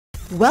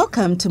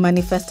Welcome to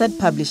Manifested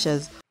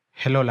Publishers.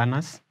 Hello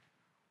learners,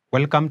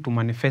 welcome to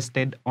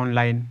Manifested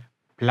online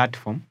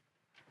platform.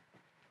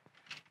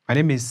 My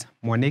name is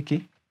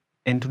Mwaneki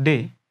and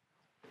today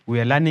we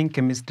are learning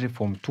chemistry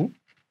form 2.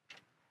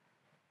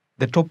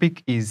 The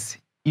topic is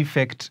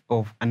effect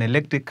of an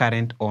electric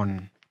current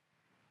on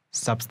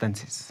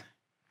substances.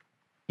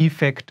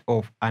 Effect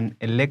of an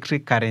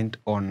electric current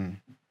on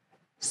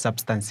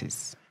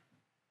substances.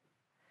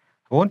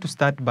 I want to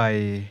start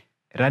by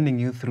running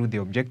you through the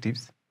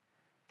objectives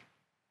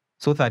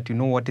so that you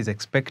know what is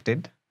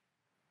expected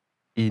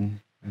in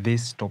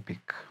this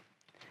topic.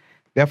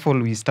 Therefore,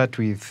 we start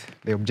with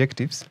the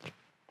objectives.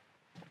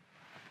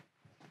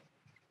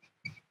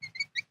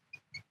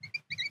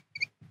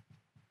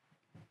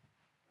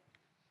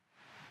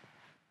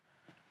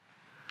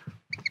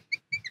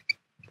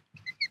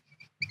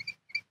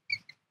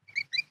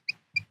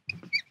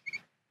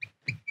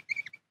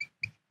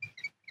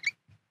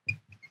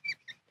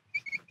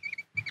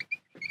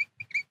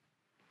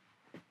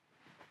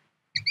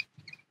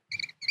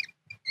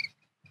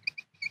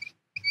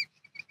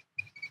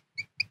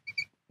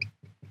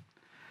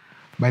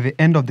 By the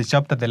end of the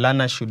chapter, the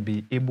learner should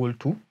be able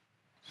to,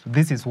 so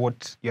this is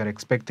what you're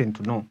expecting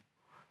to know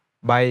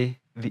by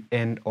the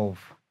end of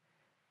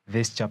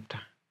this chapter.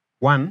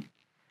 1,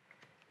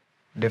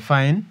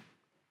 define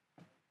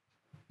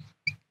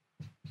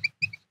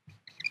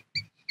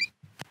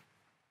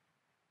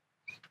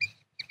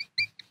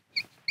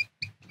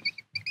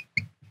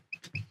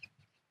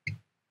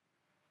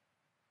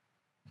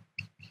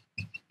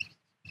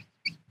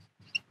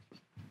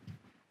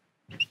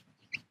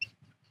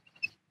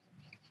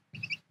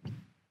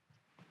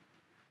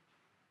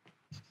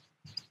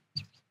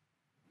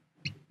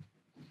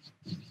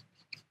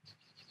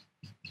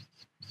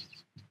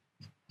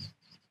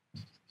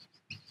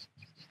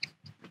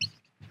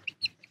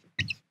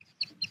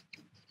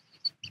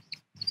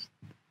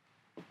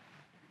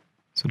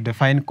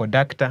define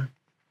conductor,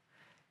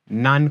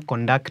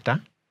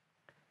 non-conductor,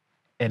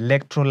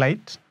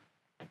 electrolyte,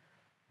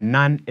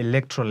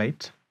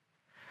 non-electrolyte,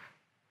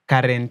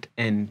 current,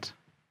 and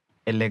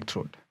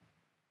electrode.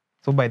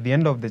 So by the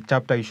end of the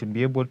chapter, you should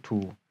be able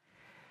to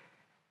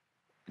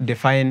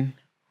define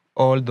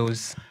all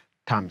those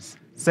terms.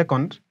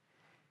 Second, you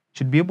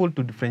should be able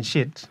to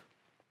differentiate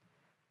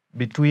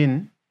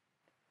between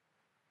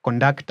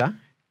conductor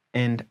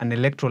and an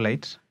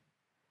electrolyte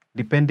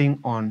depending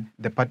on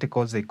the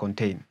particles they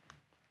contain.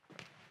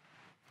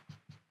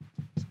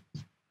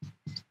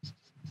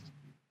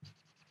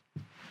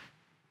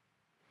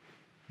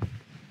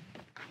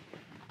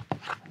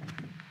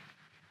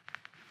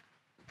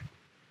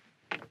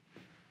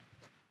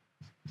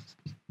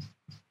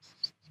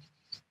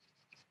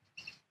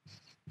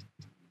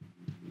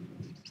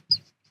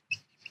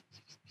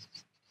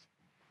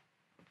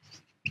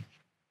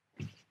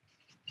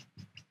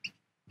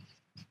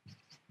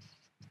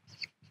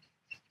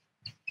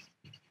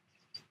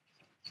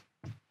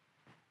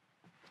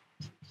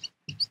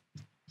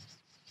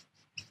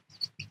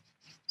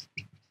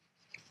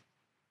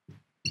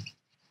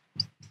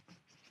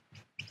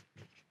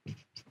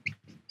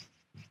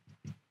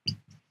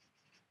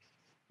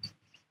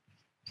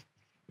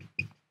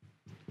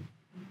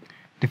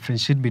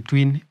 Differentiate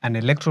between an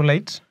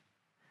electrolyte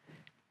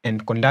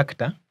and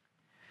conductor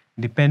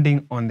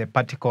depending on the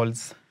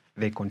particles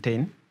they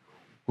contain.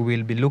 We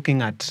will be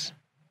looking at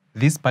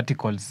these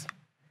particles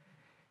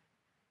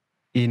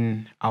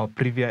in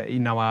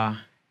our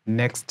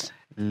next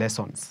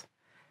lessons.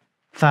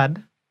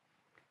 Third,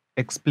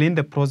 explain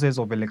the process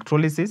of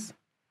electrolysis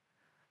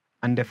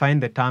and define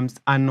the terms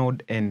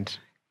anode and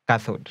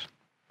cathode.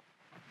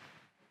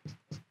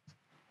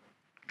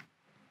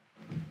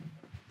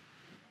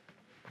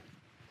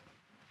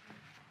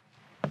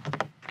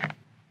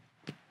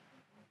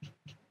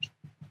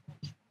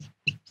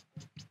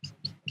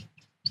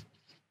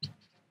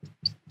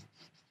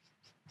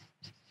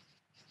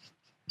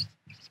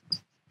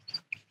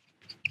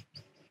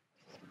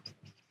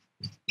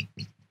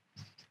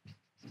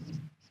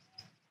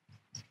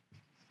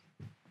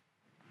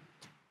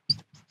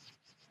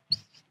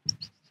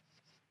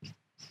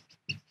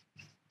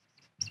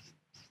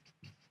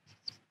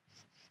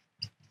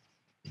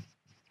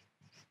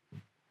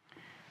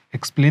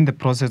 Explain the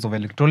process of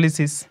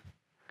electrolysis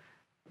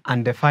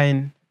and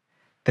define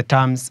the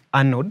terms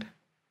anode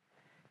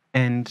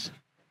and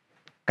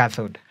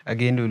cathode.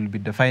 Again, we will be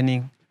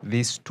defining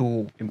these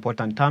two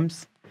important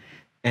terms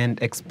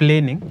and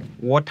explaining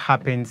what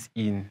happens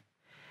in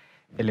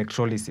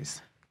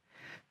electrolysis.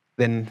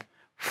 Then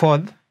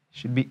fourth,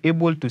 should be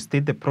able to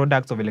state the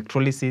products of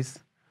electrolysis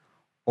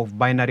of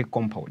binary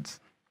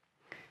compounds.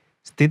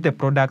 State the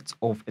products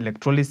of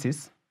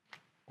electrolysis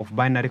of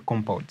binary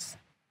compounds.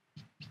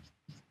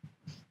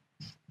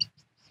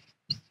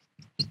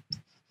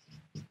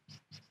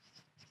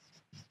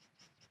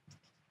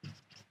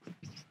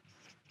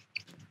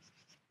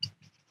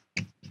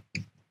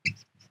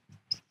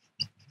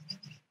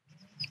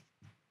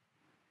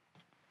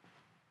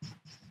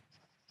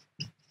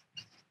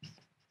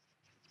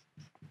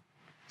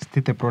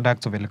 State the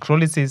products of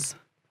electrolysis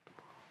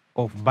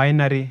of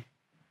binary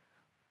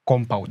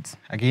compounds.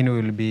 Again,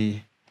 we will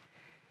be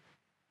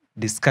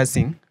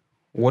discussing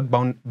what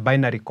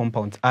binary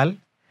compounds are,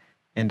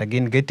 and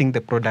again getting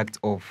the products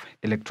of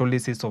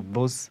electrolysis of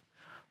those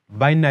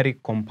binary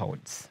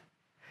compounds.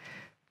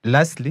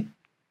 Lastly,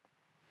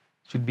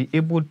 should be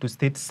able to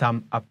state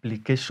some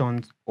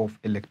applications of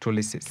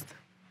electrolysis.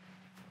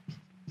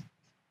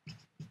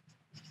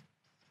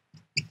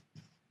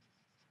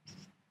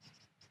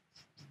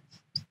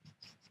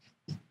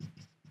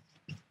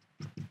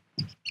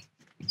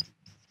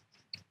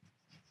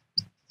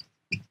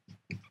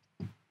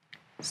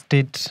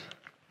 State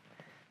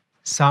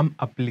some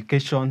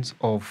applications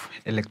of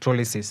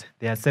electrolysis.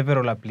 There are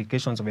several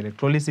applications of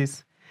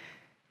electrolysis.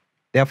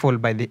 Therefore,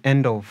 by the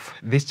end of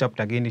this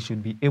chapter, again, you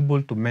should be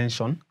able to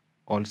mention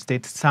or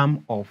state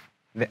some of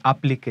the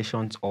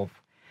applications of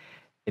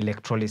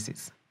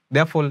electrolysis.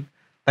 Therefore,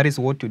 that is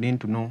what you need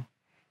to know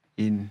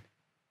in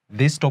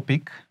this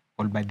topic,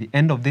 or by the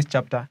end of this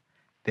chapter,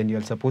 then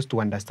you're supposed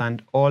to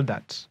understand all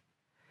that.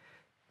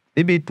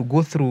 Maybe to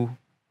go through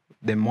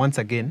them once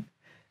again,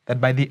 that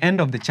by the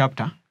end of the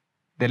chapter,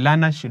 the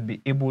learner should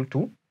be able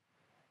to,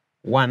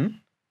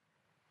 1,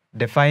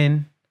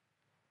 define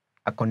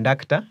a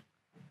conductor,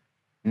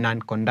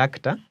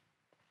 non-conductor,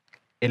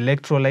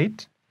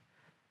 electrolyte,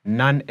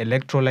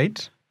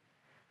 non-electrolyte,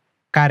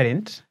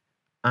 current,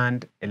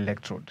 and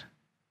electrode.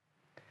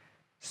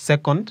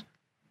 Second,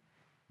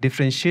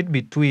 differentiate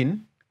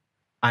between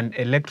an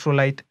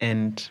electrolyte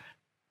and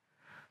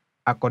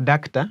a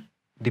conductor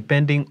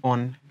depending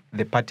on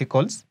the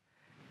particles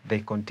they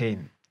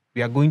contain.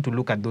 We are going to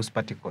look at those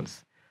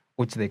particles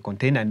which they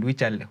contain and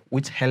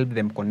which help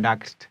them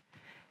conduct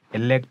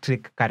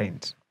electric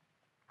current.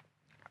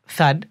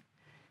 Third,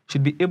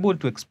 should be able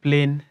to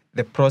explain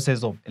the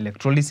process of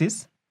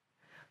electrolysis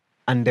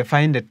and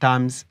define the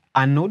terms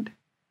anode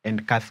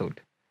and cathode.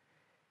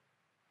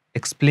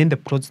 Explain the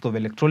process of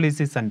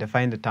electrolysis and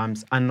define the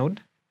terms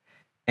anode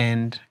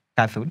and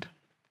cathode.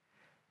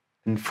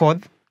 And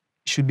fourth,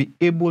 should be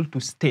able to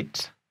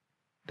state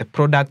the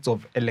products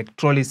of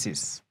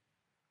electrolysis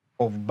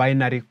of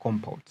binary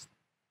compounds.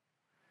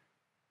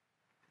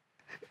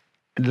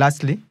 And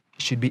lastly,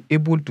 should be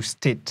able to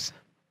state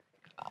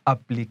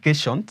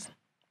applications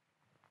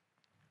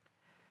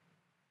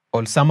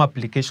or some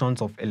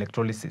applications of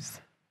electrolysis.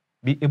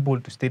 Be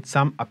able to state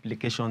some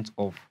applications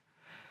of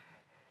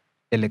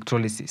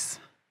electrolysis.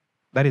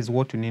 That is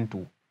what you need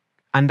to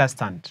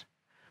understand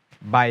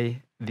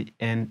by the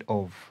end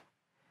of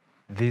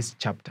this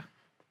chapter.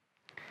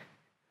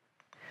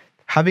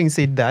 Having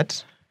said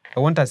that, I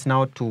want us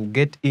now to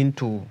get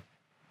into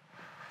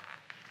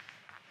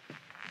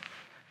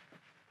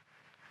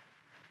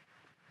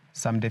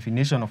some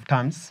definition of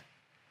terms.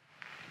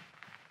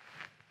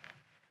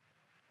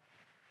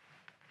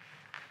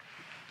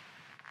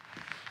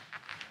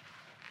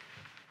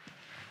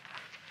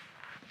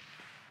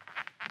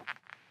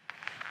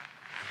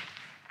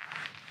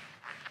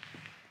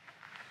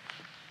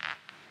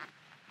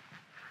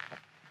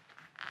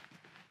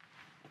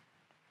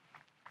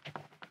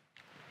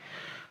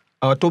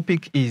 Our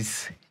topic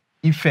is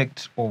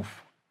effect of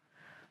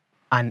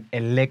an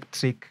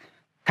electric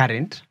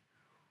current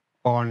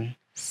on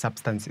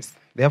substances.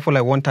 Therefore,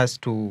 I want us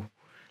to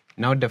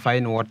now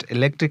define what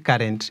electric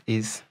current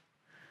is.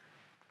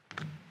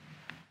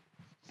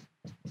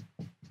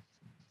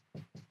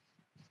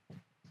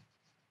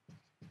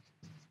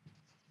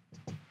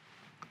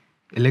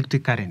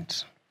 Electric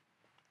current,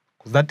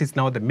 because that is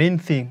now the main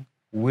thing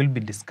we'll be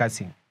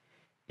discussing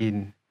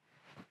in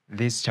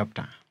this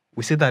chapter.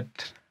 We say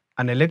that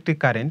an electric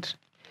current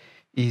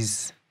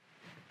is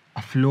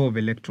a flow of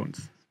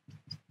electrons.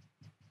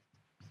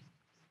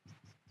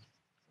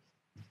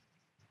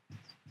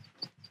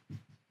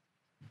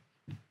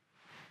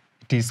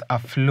 It is a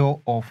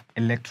flow of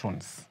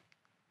electrons.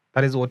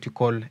 That is what you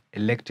call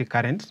electric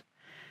current.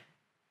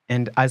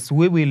 And as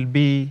we will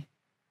be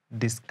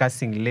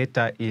discussing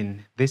later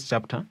in this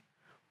chapter,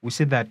 we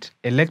see that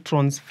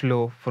electrons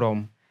flow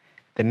from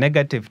the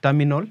negative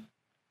terminal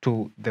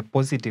to the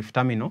positive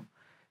terminal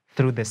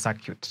through the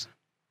circuit.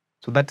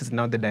 So that is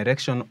now the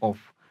direction of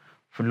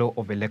flow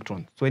of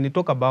electrons. So when you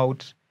talk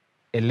about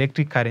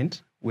electric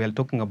current, we are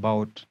talking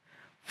about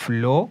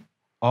flow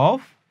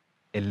of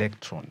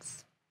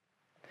electrons.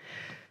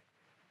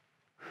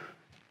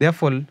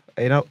 Therefore,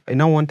 I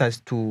now want us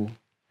to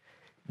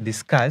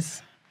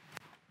discuss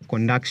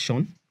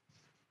conduction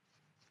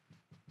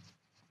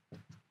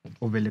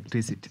of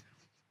electricity.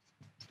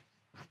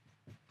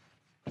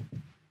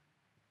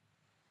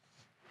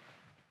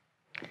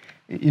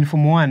 In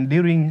Form 1,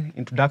 during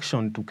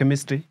introduction to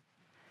chemistry,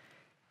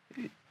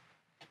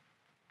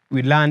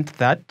 we learned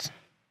that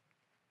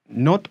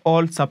not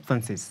all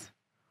substances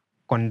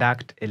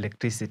conduct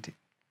electricity.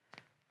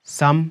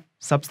 Some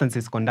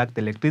substances conduct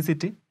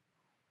electricity,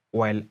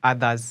 while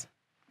others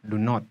do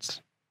not.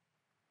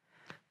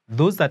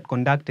 Those that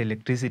conduct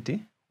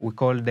electricity, we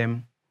call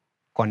them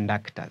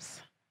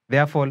conductors.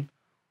 Therefore,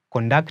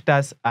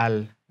 conductors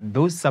are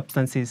those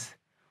substances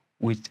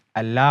which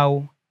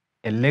allow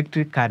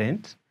electric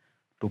current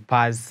to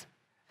pass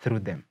through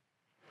them.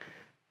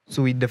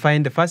 So we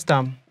define the first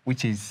term,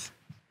 which is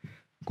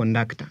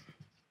conductor.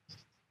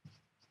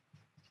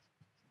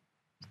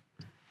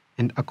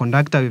 And a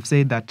conductor, we've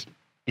said that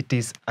it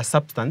is a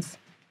substance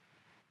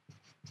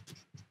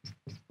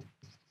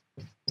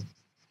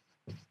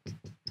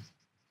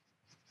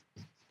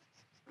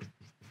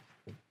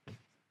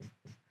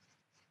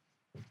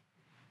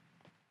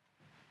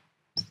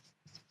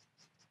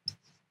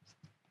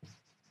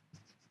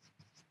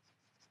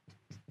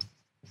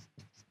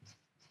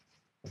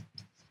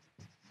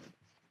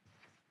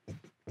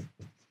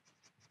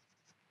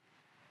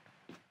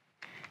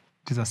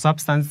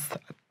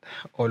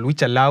or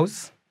which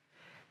allows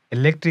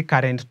electric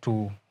current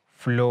to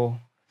flow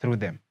through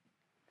them.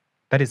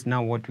 That is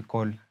now what we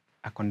call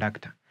a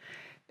conductor.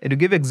 And to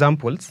give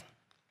examples,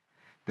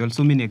 there are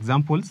so many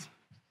examples.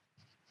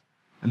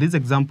 And these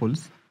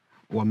examples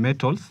were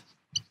metals.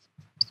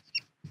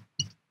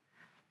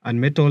 And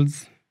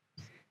metals,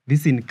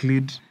 these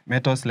include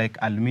metals like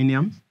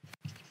aluminium,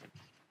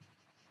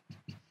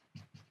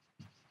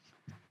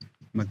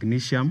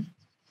 magnesium,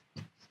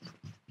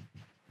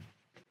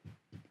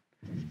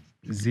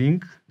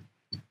 zinc,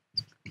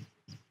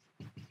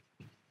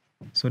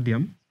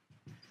 sodium,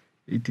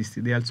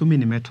 etc. There are so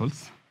many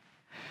metals: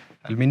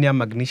 aluminium,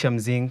 magnesium,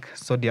 zinc,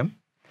 sodium.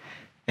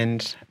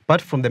 And apart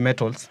from the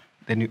metals,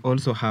 then we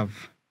also have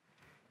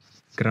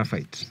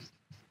graphite.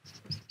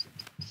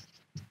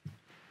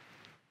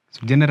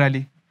 So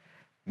generally,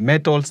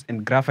 metals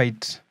and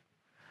graphite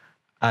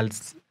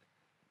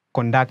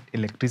conduct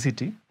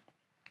electricity.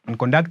 And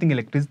conducting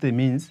electricity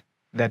means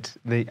that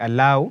they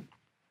allow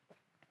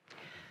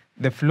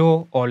the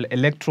flow or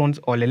electrons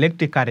or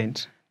electric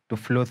current to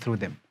flow through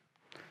them.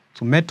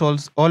 So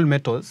all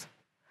metals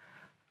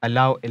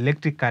allow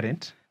electric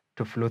current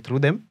to flow through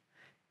them.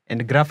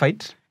 And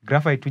graphite,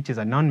 which is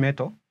a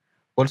non-metal,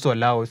 also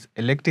allows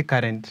electric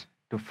current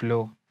to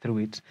flow through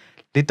it.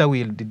 Later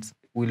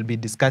we'll be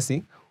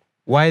discussing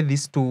why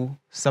these two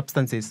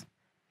substances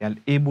are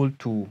able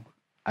to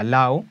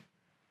allow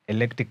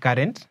electric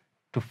current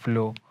to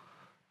flow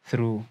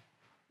through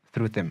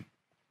them.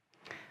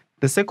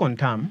 The second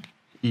term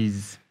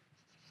is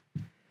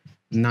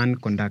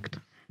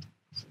non-conductor.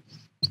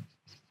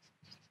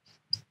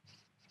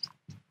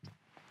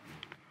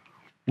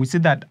 We see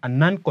that a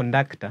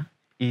non-conductor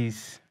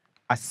is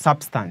a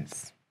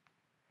substance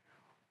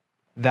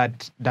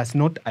that does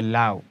not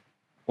allow,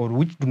 or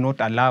which do not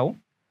allow,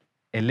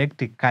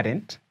 electric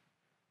current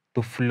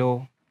to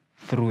flow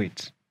through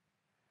it.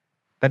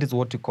 That is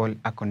what we call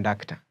a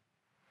conductor.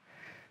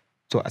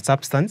 So a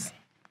substance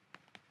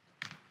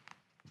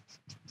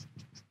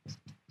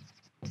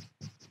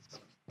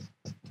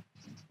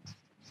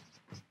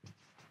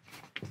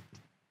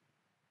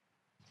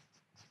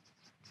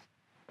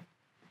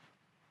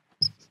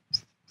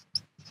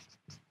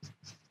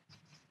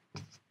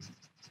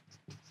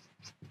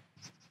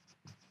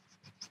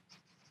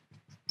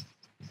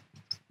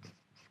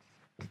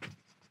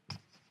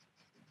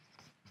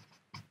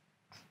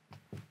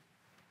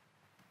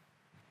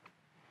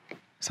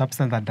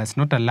that does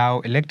not allow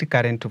electric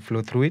current to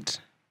flow through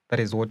it, that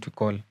is what we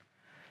call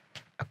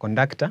a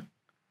conductor.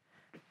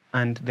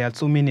 And there are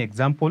so many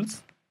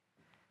examples.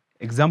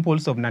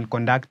 Examples of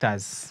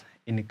non-conductors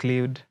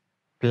include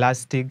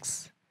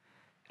plastics,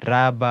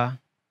 rubber,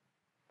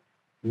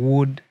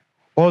 wood.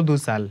 All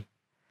those are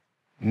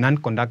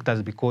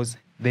non-conductors because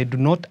they do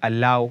not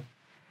allow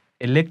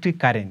electric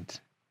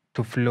current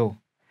to flow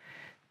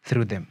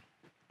through them.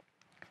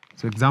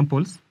 So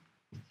examples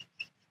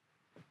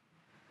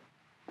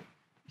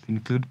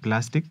include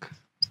plastic,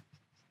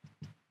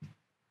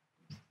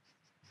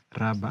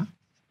 rubber,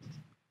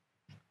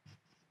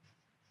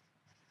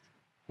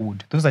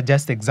 wood. Those are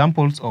just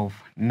examples of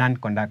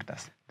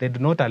non-conductors. They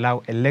do not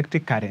allow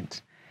electric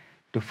current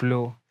to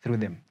flow through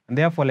them. And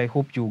therefore, I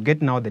hope you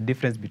get now the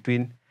difference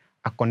between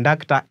a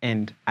conductor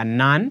and a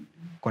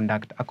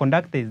non-conductor. A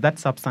conductor is that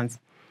substance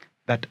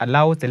that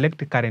allows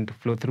electric current to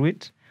flow through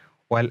it,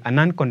 while a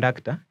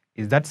non-conductor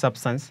is that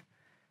substance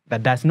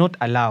that does not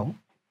allow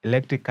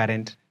electric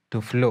current to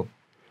flow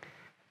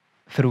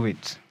through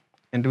it.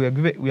 And we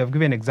have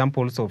given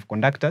examples of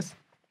conductors.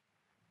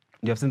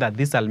 You have seen that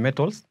these are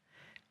metals.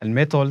 And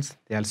metals,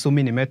 there are so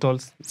many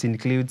metals. It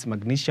includes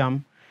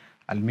magnesium,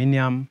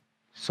 aluminium,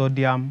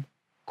 sodium,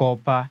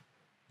 copper,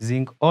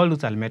 zinc. All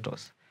those are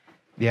metals.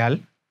 They are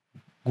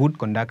good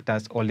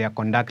conductors, or they are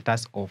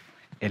conductors of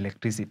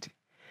electricity.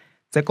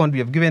 Second, we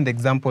have given the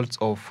examples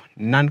of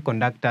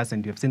non-conductors,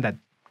 and you have seen that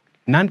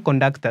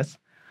non-conductors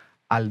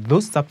are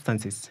those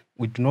substances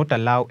which do not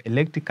allow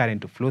electric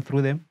current to flow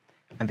through them,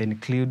 and they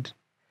include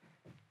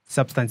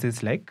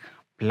substances like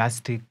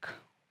plastic,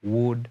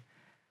 wood,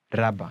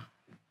 rubber.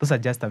 Those are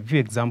just a few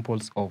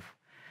examples of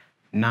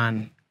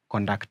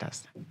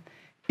non-conductors.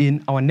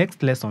 In our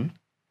next lesson,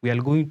 we are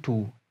going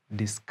to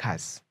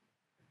discuss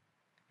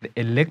the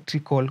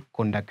electrical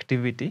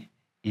conductivity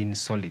in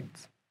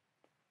solids.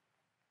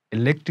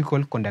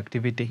 Electrical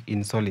conductivity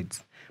in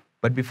solids.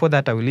 But before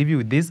that, I will leave you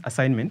with this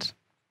assignment.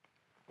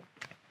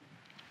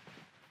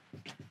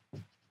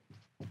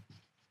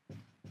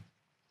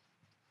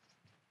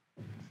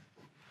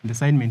 The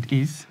assignment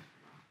is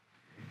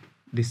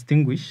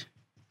distinguish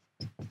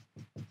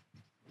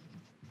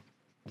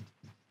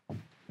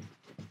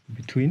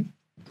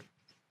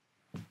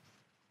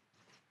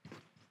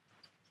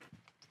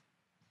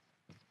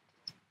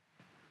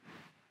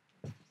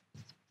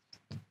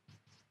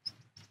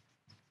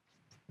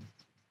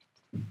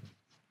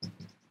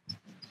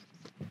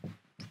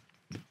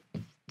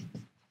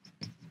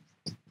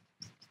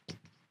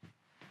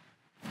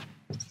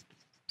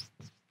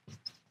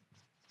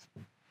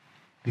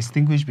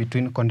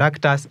between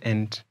conductors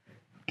and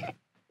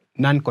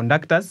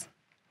non-conductors,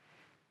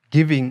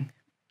 giving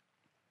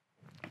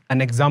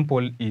an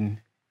example in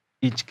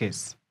each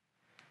case.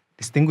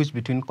 Distinguish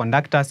between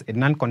conductors and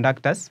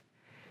non-conductors,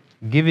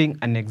 giving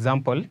an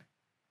example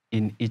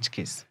in each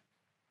case.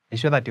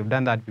 Ensure that you've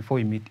done that before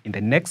we meet in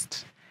the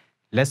next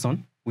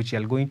lesson, which we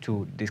are going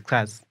to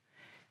discuss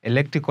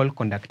electrical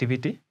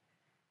conductivity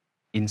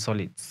in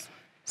solids.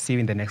 See you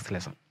in the next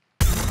lesson.